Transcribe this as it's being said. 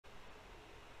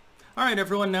Alright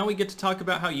everyone, now we get to talk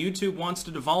about how YouTube wants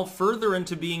to devolve further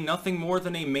into being nothing more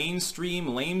than a mainstream,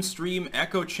 lamestream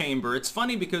echo chamber. It's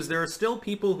funny because there are still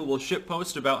people who will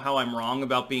shitpost about how I'm wrong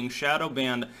about being shadow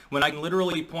banned when I can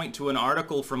literally point to an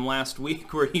article from last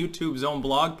week where YouTube's own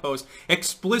blog post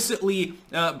explicitly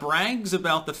brags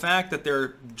about the fact that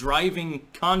they're driving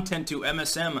content to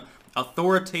MSM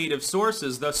authoritative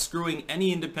sources, thus screwing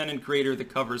any independent creator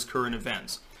that covers current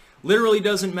events. Literally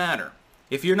doesn't matter.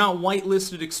 If you're not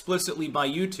whitelisted explicitly by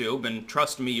YouTube, and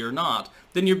trust me you're not,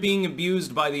 then you're being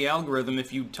abused by the algorithm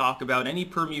if you talk about any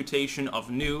permutation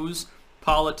of news,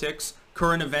 politics,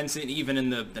 current events, and even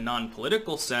in the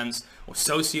non-political sense, or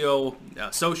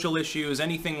social issues,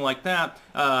 anything like that,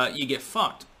 you get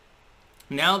fucked.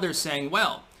 Now they're saying,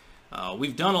 well,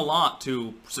 we've done a lot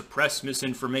to suppress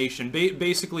misinformation,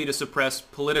 basically to suppress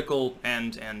political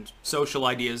and social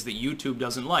ideas that YouTube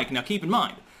doesn't like. Now keep in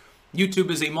mind,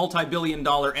 YouTube is a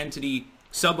multi-billion-dollar entity,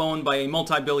 sub-owned by a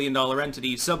multi-billion-dollar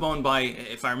entity, sub-owned by,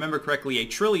 if I remember correctly, a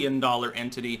trillion-dollar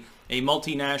entity, a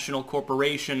multinational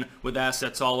corporation with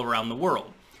assets all around the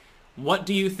world. What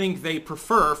do you think they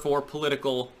prefer for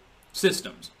political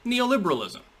systems?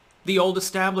 Neoliberalism, the old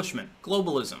establishment,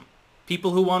 globalism.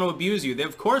 People who want to abuse you,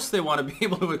 of course they want to be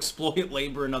able to exploit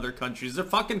labor in other countries. They're a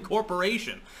fucking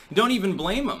corporation. Don't even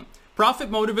blame them.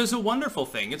 Profit motive is a wonderful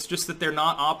thing. It's just that they're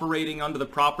not operating under the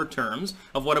proper terms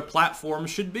of what a platform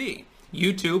should be.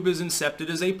 YouTube is incepted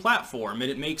as a platform,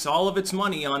 and it makes all of its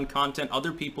money on content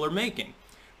other people are making.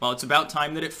 Well, it's about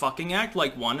time that it fucking act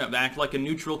like one, act like a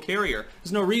neutral carrier.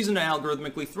 There's no reason to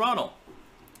algorithmically throttle.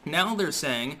 Now they're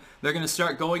saying they're going to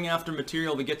start going after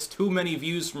material that gets too many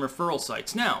views from referral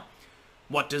sites. Now,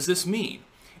 what does this mean?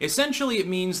 Essentially, it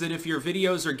means that if your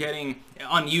videos are getting,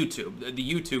 on YouTube,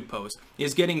 the YouTube post,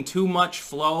 is getting too much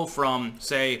flow from,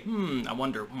 say, I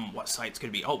wonder, what sites could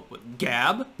it be? Oh,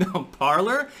 Gab?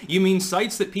 Parler? You mean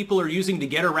sites that people are using to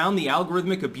get around the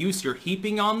algorithmic abuse you're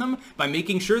heaping on them by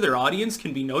making sure their audience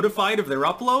can be notified of their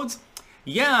uploads?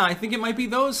 Yeah, I think it might be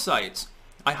those sites.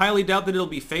 I highly doubt that it'll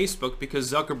be Facebook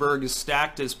because Zuckerberg is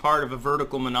stacked as part of a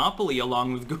vertical monopoly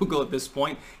along with Google at this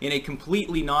point in a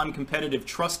completely non-competitive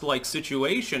trust-like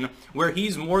situation where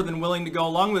he's more than willing to go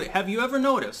along with it. Have you ever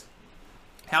noticed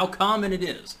how common it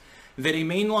is that a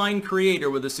mainline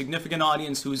creator with a significant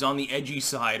audience who's on the edgy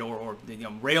side or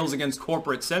rails against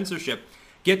corporate censorship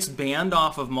gets banned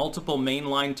off of multiple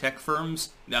mainline tech firms,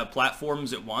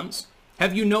 platforms at once?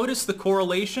 Have you noticed the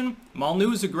correlation?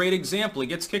 Malnu is a great example. He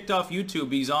gets kicked off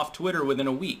YouTube, he's off Twitter within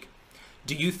a week.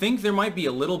 Do you think there might be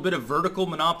a little bit of vertical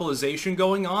monopolization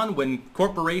going on when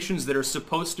corporations that are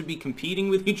supposed to be competing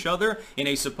with each other in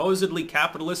a supposedly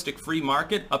capitalistic free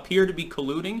market appear to be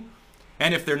colluding?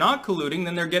 And if they're not colluding,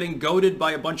 then they're getting goaded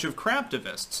by a bunch of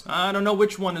craptivists. I don't know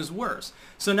which one is worse.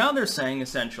 So now they're saying,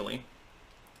 essentially,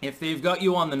 if they've got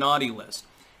you on the naughty list,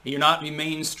 you're not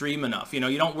mainstream enough. You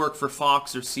don't work for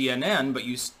Fox or CNN, but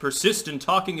you persist in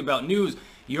talking about news,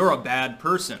 you're a bad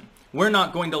person. We're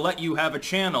not going to let you have a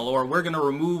channel, or we're going to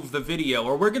remove the video,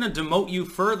 or we're going to demote you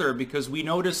further because we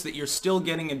notice that you're still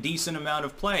getting a decent amount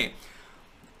of play.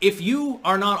 If you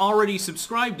are not already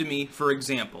subscribed to me, for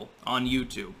example, on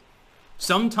YouTube,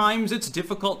 sometimes it's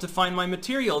difficult to find my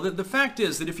material. The fact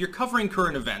is that if you're covering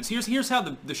current events, here's how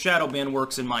the shadow ban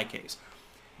works in my case.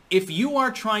 If you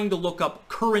are trying to look up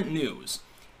current news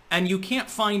and you can't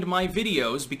find my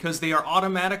videos because they are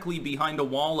automatically behind a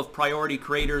wall of priority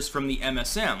creators from the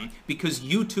MSM because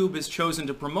YouTube has chosen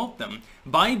to promote them,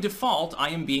 by default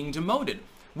I am being demoted.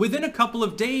 Within a couple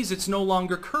of days, it's no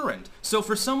longer current. So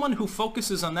for someone who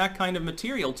focuses on that kind of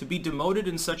material, to be demoted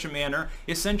in such a manner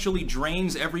essentially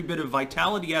drains every bit of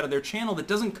vitality out of their channel that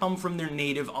doesn't come from their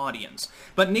native audience.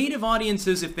 But native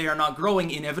audiences, if they are not growing,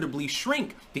 inevitably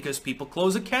shrink because people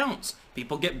close accounts.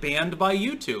 People get banned by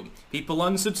YouTube. People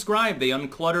unsubscribe. They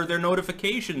unclutter their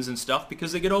notifications and stuff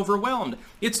because they get overwhelmed.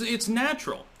 It's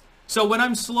natural. So when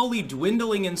I'm slowly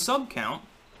dwindling in sub count,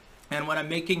 and when I'm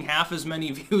making half as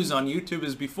many views on YouTube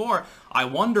as before, I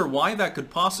wonder why that could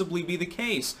possibly be the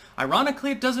case.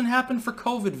 Ironically, it doesn't happen for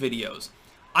COVID videos.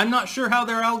 I'm not sure how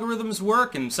their algorithms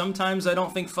work, and sometimes I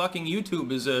don't think fucking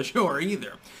YouTube is sure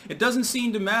either. It doesn't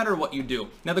seem to matter what you do.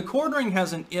 Now, the Quartering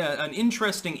has an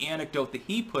interesting anecdote that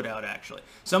he put out, actually.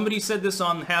 Somebody said this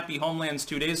on Happy Homelands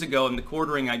 2 days ago, and the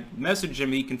Quartering, I messaged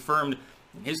him, he confirmed,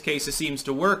 in his case it seems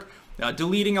to work.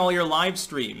 Deleting all your live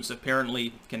streams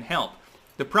apparently can help.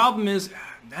 The problem is,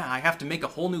 I have to make a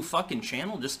whole new fucking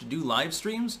channel just to do live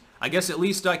streams? I guess at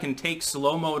least I can take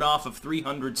slow mode off of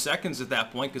 300 seconds at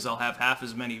that point because I'll have half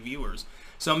as many viewers.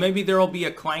 So maybe there'll be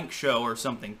a Clank show or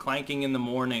something, Clanking in the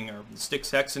Morning, or the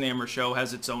Styx Hexenhammer show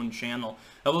has its own channel.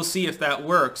 We'll see if that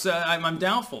works. I'm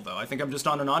doubtful though. I think I'm just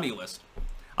on a naughty list.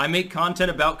 I make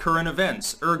content about current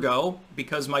events. Ergo,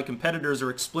 because my competitors are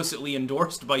explicitly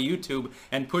endorsed by YouTube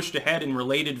and pushed ahead in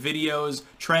related videos,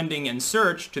 trending, and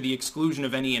search to the exclusion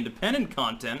of any independent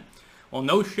content, well,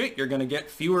 no shit, you're going to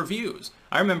get fewer views.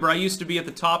 I remember I used to be at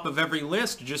the top of every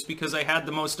list just because I had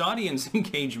the most audience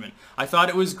engagement. I thought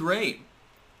it was great.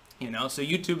 You know, so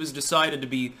YouTube has decided to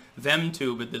be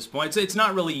them-tube at this point. It's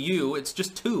not really you, it's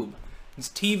just tube. It's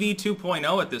TV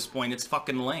 2.0 at this point. It's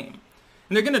fucking lame.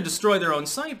 And they're going to destroy their own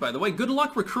site, by the way. Good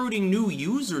luck recruiting new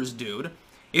users, dude.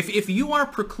 If you are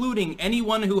precluding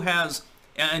anyone who has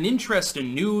an interest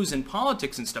in news and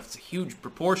politics and stuff, it's a huge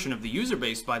proportion of the user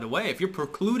base, by the way. If you're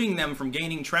precluding them from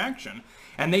gaining traction,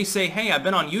 and they say, hey, I've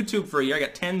been on YouTube for a year, I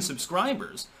got 10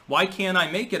 subscribers. Why can't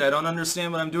I make it? I don't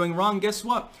understand what I'm doing wrong. Guess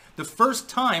what? The first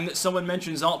time that someone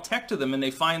mentions alt tech to them and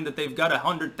they find that they've got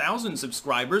 100,000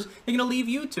 subscribers, they're going to leave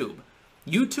YouTube.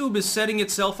 YouTube is setting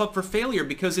itself up for failure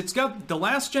because it's got the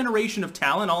last generation of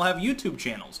talent all have YouTube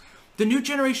channels. The new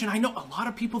generation, I know a lot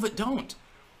of people that don't.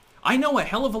 I know a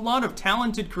hell of a lot of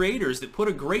talented creators that put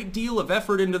a great deal of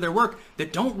effort into their work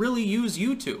that don't really use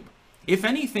YouTube. If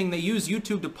anything, they use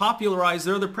YouTube to popularize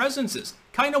their other presences.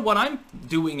 Kind of what I'm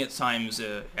doing at times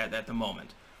at the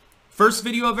moment. First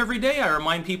video of every day, I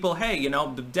remind people, hey, you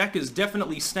know, the deck is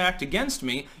definitely stacked against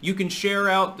me. You can share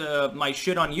out my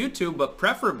shit on YouTube, but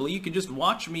preferably you can just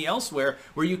watch me elsewhere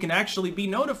where you can actually be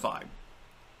notified.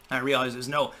 I realize there's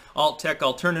no alt-tech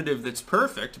alternative that's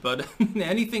perfect, but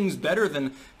anything's better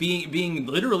than being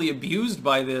literally abused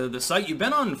by the site you've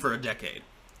been on for a decade.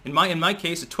 In my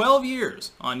case, 12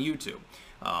 years on YouTube.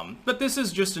 But this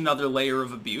is just another layer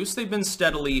of abuse. They've been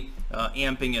steadily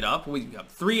amping it up. We've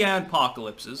got 3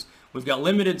 adpocalypses. We've got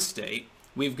limited state.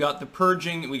 We've got the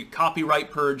purging, we got copyright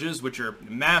purges, which are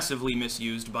massively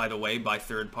misused, by the way, by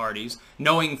third parties,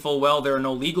 knowing full well there are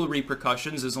no legal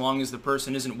repercussions as long as the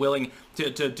person isn't willing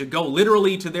to go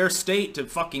literally to their state to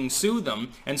fucking sue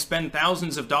them and spend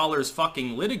thousands of dollars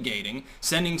fucking litigating,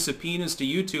 sending subpoenas to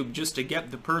YouTube just to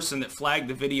get the person that flagged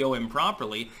the video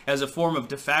improperly as a form of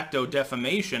de facto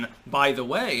defamation. By the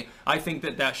way, I think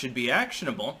that should be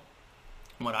actionable.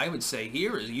 What I would say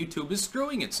here is YouTube is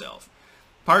screwing itself.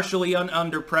 Partially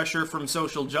under pressure from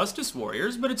social justice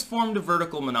warriors, but it's formed a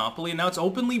vertical monopoly, and now it's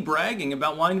openly bragging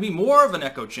about wanting to be more of an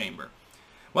echo chamber.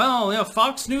 Well, you know,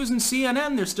 Fox News and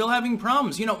CNN, they're still having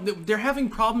problems. You know, they're having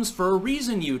problems for a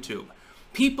reason, YouTube.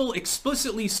 People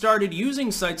explicitly started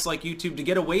using sites like YouTube to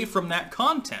get away from that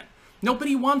content.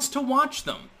 Nobody wants to watch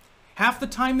them. Half the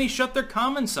time they shut their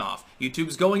comments off.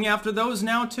 YouTube's going after those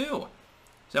now, too.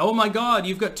 So, oh my god,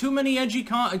 you've got too many edgy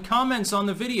comments on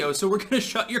the video, so we're going to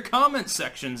shut your comment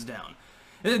sections down.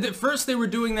 At first they were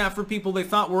doing that for people they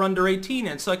thought were under 18,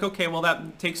 and it's like, okay, well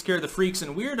that takes care of the freaks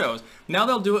and weirdos. Now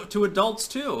they'll do it to adults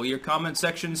too. Your comment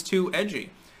section's too edgy.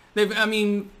 I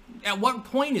mean, at what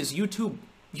point is YouTube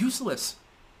useless?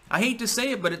 I hate to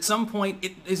say it, but at some point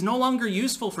it is no longer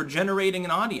useful for generating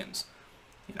an audience.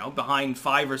 You know, behind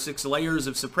 5 or 6 layers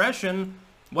of suppression,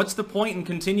 what's the point in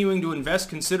continuing to invest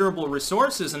considerable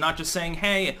resources and not just saying,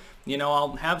 hey, you know,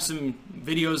 I'll have some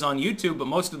videos on YouTube, but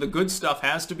most of the good stuff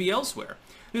has to be elsewhere.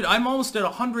 Dude, I'm almost at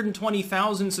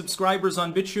 120,000 subscribers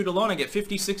on BitChute alone. I get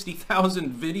 50,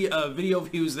 60,000 video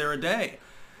views there a day.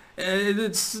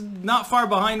 It's not far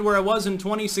behind where I was in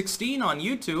 2016 on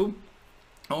YouTube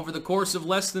over the course of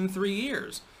less than 3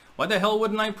 years. Why the hell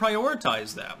wouldn't I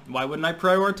prioritize that? Why wouldn't I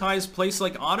prioritize a place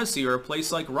like Odyssey or a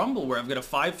place like Rumble where I've got a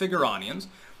 5-figure audience,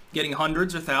 getting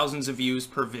hundreds or thousands of views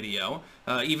per video,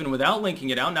 even without linking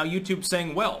it out? Now YouTube's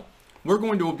saying, well, we're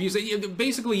going to abuse it.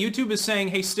 Basically, YouTube is saying,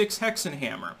 hey, Styx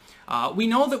Hexenhammer, we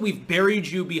know that we've buried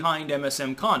you behind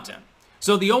MSM content.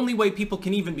 So the only way people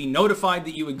can even be notified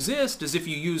that you exist is if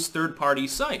you use third-party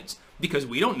sites, because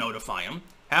we don't notify them.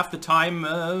 Half the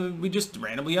time, we just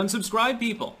randomly unsubscribe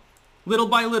people. Little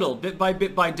by little, bit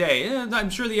by day.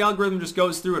 I'm sure the algorithm just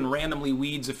goes through and randomly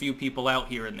weeds a few people out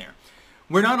here and there.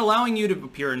 We're not allowing you to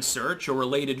appear in search or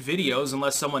related videos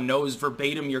unless someone knows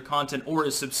verbatim your content or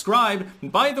is subscribed.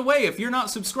 And by the way, if you're not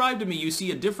subscribed to me, you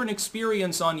see a different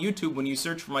experience on YouTube when you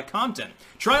search for my content.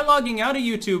 Try logging out of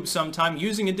YouTube sometime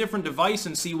using a different device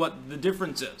and see what the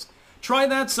difference is. Try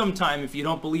that sometime if you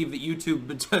don't believe that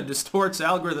YouTube distorts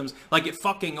algorithms like it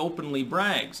fucking openly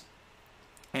brags.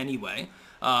 Anyway,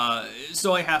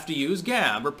 so I have to use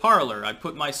Gab or Parler. I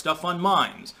put my stuff on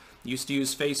Minds. Used to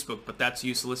use Facebook, but that's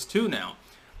useless too now.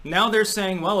 Now they're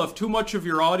saying, well, if too much of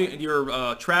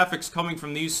your traffic's coming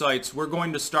from these sites, we're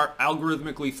going to start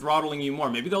algorithmically throttling you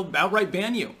more. Maybe they'll outright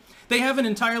ban you. They haven't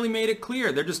entirely made it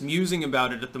clear. They're just musing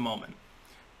about it at the moment.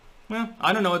 Well,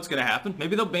 I don't know what's going to happen.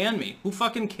 Maybe they'll ban me. Who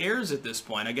fucking cares at this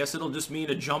point? I guess it'll just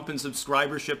mean a jump in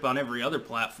subscribership on every other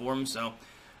platform, so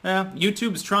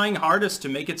YouTube's trying hardest to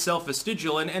make itself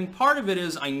vestigial, and part of it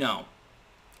is, I know,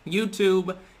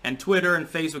 YouTube and Twitter and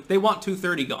Facebook, they want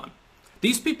 230 gone.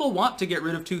 These people want to get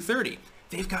rid of 230.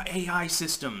 They've got AI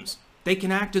systems. They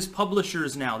can act as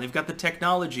publishers now. They've got the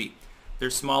technology. Their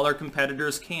smaller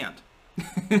competitors can't.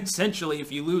 Essentially,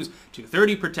 if you lose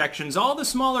 230 protections, all the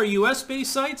smaller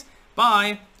US-based sites,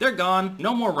 bye, they're gone.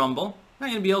 No more Rumble. Not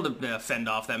going to be able to fend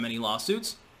off that many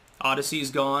lawsuits. Odyssey's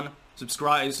gone.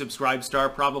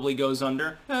 Subscribestar probably goes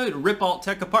under. Rip alt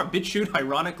tech apart. BitChute,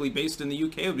 ironically based in the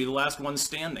UK, would be the last one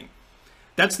standing.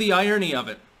 That's the irony of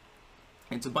it.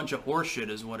 It's a bunch of horseshit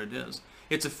is what it is.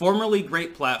 It's a formerly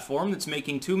great platform that's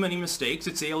making too many mistakes.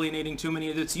 It's alienating too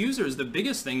many of its users. The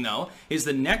biggest thing, though, is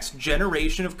the next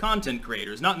generation of content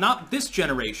creators. Not this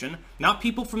generation, not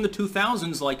people from the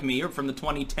 2000s like me or from the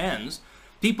 2010s.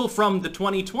 People from the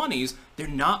 2020s, they're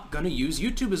not going to use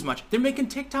YouTube as much. They're making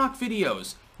TikTok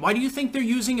videos. Why do you think they're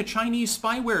using a Chinese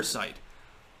spyware site?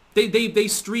 They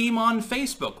stream on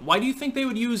Facebook. Why do you think they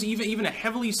would use even a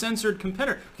heavily censored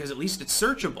competitor? Because at least it's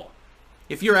searchable.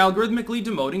 If you're algorithmically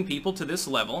demoting people to this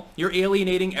level, you're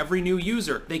alienating every new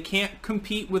user. They can't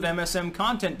compete with MSM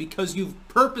content because you've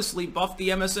purposely buffed the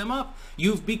MSM up.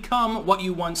 You've become what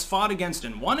you once fought against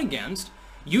and won against.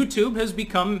 YouTube has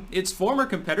become its former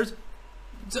competitors'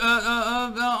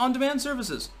 on-demand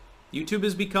services. YouTube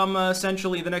has become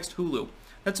essentially the next Hulu.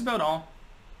 That's about all.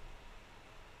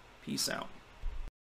 Peace out.